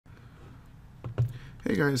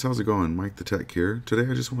Hey guys, how's it going? MikeTheTech here. Today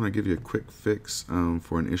I just want to give you a quick fix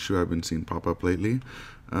for an issue I've been seeing pop up lately.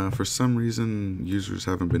 For some reason, users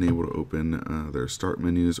haven't been able to open their start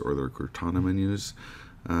menus or their Cortana menus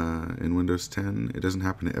in Windows 10. It doesn't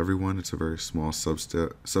happen to everyone. It's a very small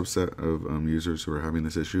subset of users who are having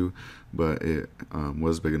this issue, but it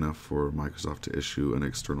was big enough for Microsoft to issue an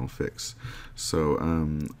external fix.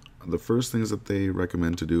 So the first things that they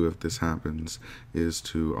recommend to do if this happens is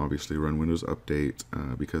to obviously run Windows Update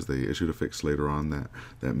because they issued a fix later on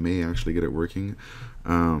that may actually get it working,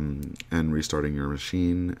 and restarting your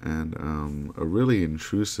machine, and a really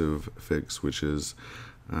intrusive fix, which is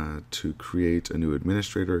to create a new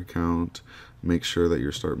administrator account, make sure that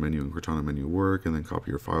your start menu and Cortana menu work, and then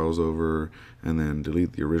copy your files over, and then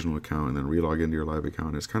delete the original account, and then relog into your live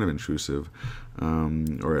account. It's kind of intrusive,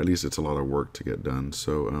 or at least it's a lot of work to get done.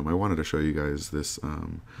 So I wanted to show you guys this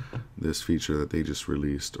this feature that they just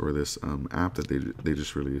released, or this app that they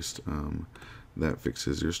just released, that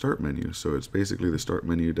fixes your start menu. So it's basically the start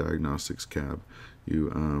menu Diagnostics tab.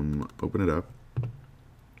 You open it up,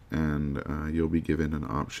 and you'll be given an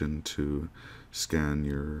option to scan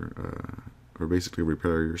your or basically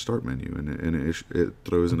repair your start menu, and it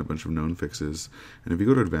throws in a bunch of known fixes. And if you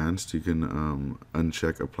go to advanced, you can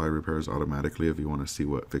uncheck apply repairs automatically if you want to see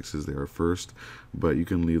what fixes they are first, but you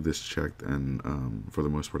can leave this checked, and for the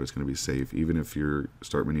most part it's going to be safe. Even if your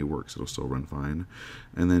start menu works, it'll still run fine.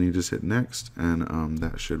 And then you just hit next, and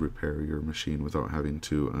that should repair your machine without having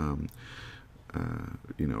to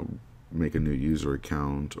you know, make a new user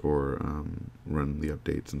account or run the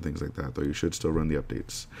updates and things like that, though you should still run the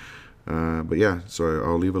updates. But yeah, so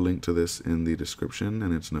I'll leave a link to this in the description,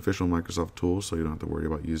 and it's an official Microsoft tool, so you don't have to worry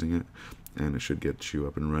about using it, and it should get you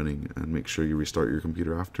up and running. And make sure you restart your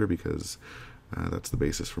computer after, because that's the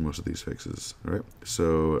basis for most of these fixes. All right,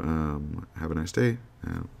 so have a nice day.